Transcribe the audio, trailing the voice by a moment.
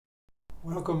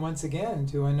Welcome once again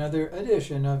to another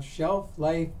edition of Shelf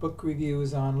Life Book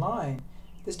Reviews Online.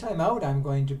 This time out, I'm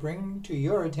going to bring to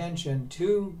your attention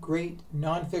two great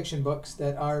nonfiction books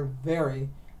that are very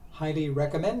highly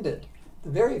recommended.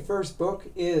 The very first book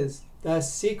is The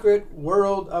Secret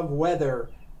World of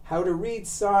Weather: How to Read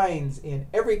Signs in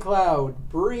Every Cloud,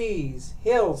 Breeze,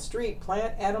 Hill, Street,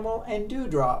 Plant, Animal, and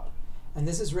Dewdrop. And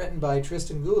this is written by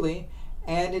TRISTAN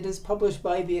and it is published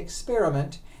by The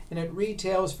Experiment, and it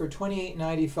retails for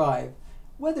 $28.95.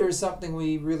 Weather is something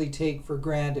we really take for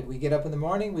granted. We get up in the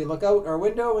morning, we look out our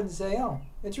window and say, oh,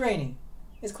 it's rainy,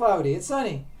 it's cloudy, it's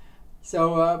sunny.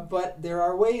 But there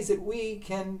are ways that we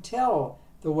can tell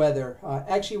the weather.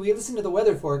 Actually, we listen to the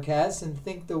weather forecasts and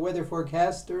think the weather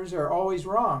forecasters are always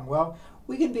wrong. Well,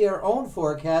 we can be our own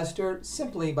forecaster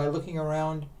simply by looking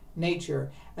around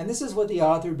nature. And this is what the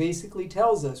author basically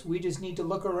tells us. We just need to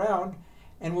look around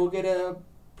and we'll get a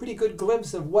pretty good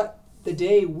glimpse of what the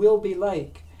day will be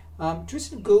like.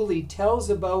 TRISTAN tells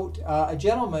about a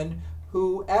gentleman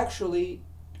who actually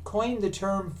coined the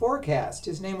term forecast.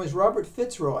 His name was Robert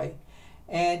Fitzroy,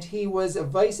 and he was a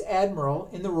vice admiral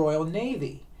in the Royal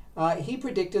Navy. He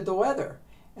predicted the weather,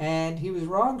 and he was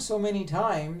wrong so many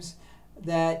times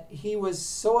that he was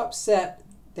so upset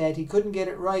that he couldn't get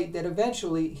it right that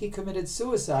eventually he committed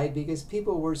suicide because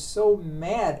people were so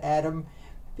mad at him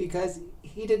because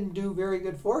he didn't do very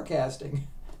good forecasting.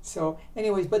 So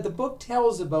anyways, but the book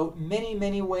tells about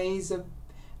many ways of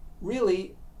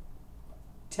really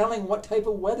telling what type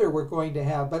of weather we're going to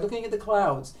have by looking at the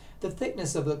clouds, the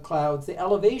thickness of the clouds, the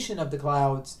elevation of the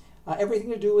clouds, everything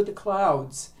to do with the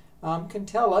clouds can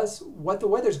tell us what the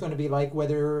weather's going to be like,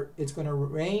 whether it's going to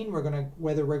rain,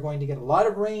 whether we're going to get a lot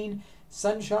of rain,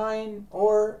 sunshine,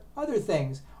 or other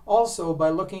things. Also, by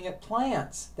looking at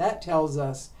plants, that tells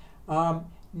us.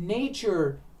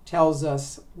 Nature tells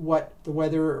us what the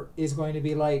weather is going to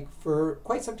be like. For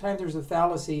quite some time there's a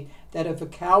fallacy that if a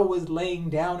cow was laying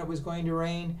down it was going to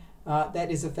rain. That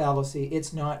is a fallacy.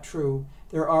 It's not true.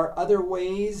 There are other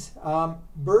ways.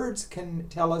 Birds can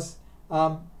tell us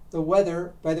the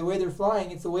weather by the way they're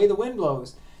flying. It's the way the wind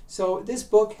blows. So this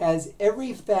book has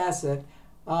every facet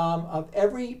of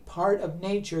every part of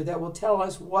nature that will tell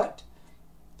us what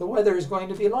the weather is going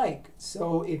to be like.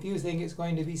 So if you think it's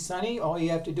going to be sunny, all you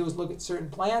have to do is look at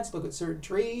certain plants, look at certain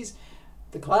trees,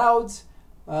 the clouds,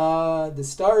 the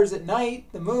stars at night,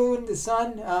 the moon, the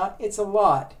sun. It's a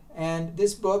lot. And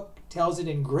this book tells it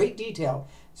in great detail.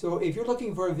 So if you're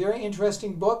looking for a very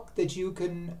interesting book that you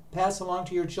can pass along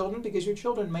to your children, because your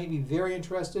children may be very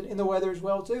interested in the weather as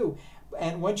well too.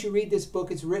 And once you read this book,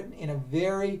 it's written in a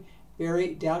very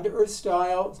down-to-earth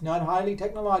style. It's not highly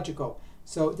technological.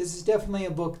 So this is definitely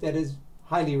a book that is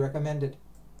highly recommended.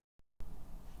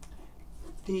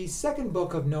 The second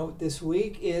book of note this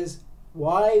week is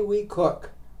Why We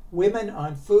Cook: Women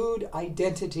on Food,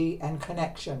 Identity, and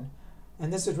Connection.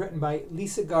 And this is written by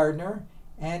GARDNER,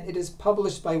 and it is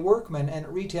published by Workman, and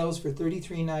it retails for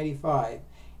 $33.95.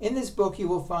 In this book you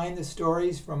will find the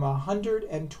stories from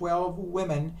 112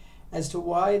 women as to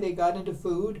why they got into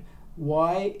food,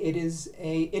 why it is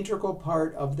an integral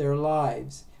part of their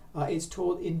lives. It's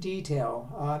told in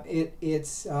detail.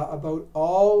 It's about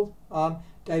all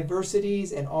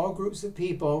diversities and all groups of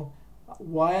people,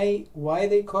 why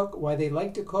they cook, why they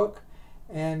like to cook,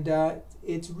 and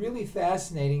it's really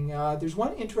fascinating. There's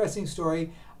one interesting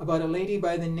story about a lady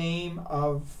by the name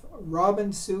of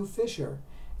Robin Sue Fisher,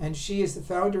 and she is the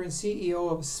founder and CEO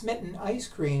of Smitten Ice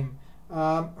Cream.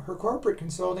 Her corporate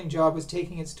consulting job was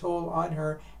taking its toll on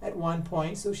her at one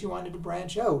point, so she wanted to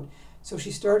branch out. So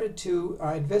she started to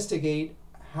investigate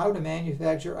how to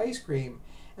manufacture ice cream.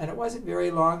 And it wasn't very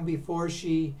long before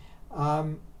she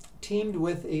teamed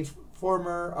with a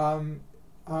former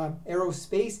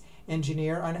aerospace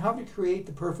engineer on how to create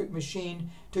the perfect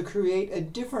machine to create a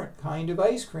different kind of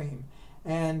ice cream.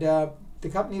 And the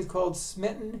company is called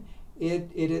Smitten.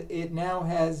 It now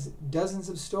has dozens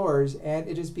of stores, and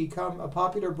it has become a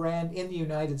popular brand in the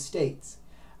United States.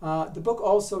 The book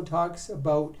also talks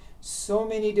about so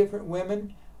many different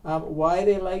women, why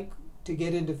they like to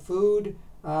get into food,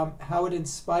 how it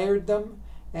inspired them,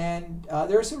 and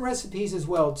there are some recipes as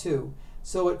well too.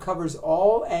 So it covers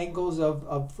all angles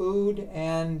of food,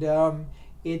 and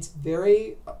it's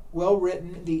very well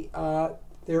written.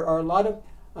 There are a lot of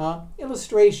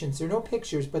illustrations. There are no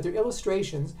pictures, but they're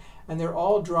illustrations, and they're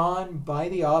all drawn by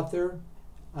the author,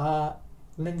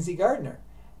 LINDSAY GARDNER.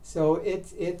 So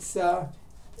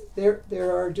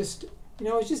there are just,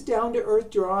 it's just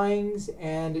down-to-earth drawings,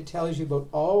 and it tells you about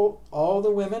all the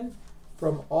women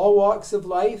from all walks of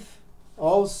life,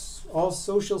 all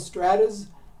social stratas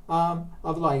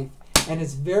of life, and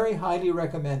it's very highly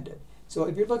recommended. So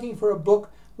if you're looking for a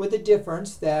book with a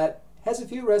difference that has a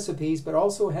few recipes but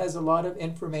also has a lot of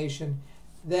information,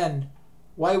 then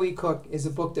Why We Cook is a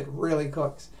book that really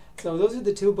cooks. So those are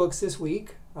the two books this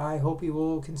week. I hope you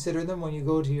will consider them when you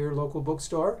go to your local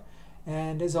bookstore.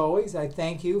 And as always, I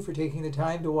thank you for taking the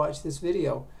time to watch this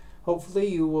video. Hopefully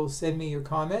you will send me your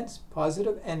comments,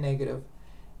 positive and negative.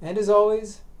 And as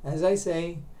always, as I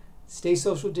say, stay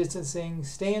social distancing,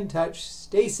 stay in touch,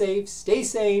 stay safe, stay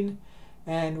sane,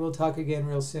 and we'll talk again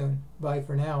real soon. Bye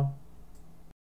for now.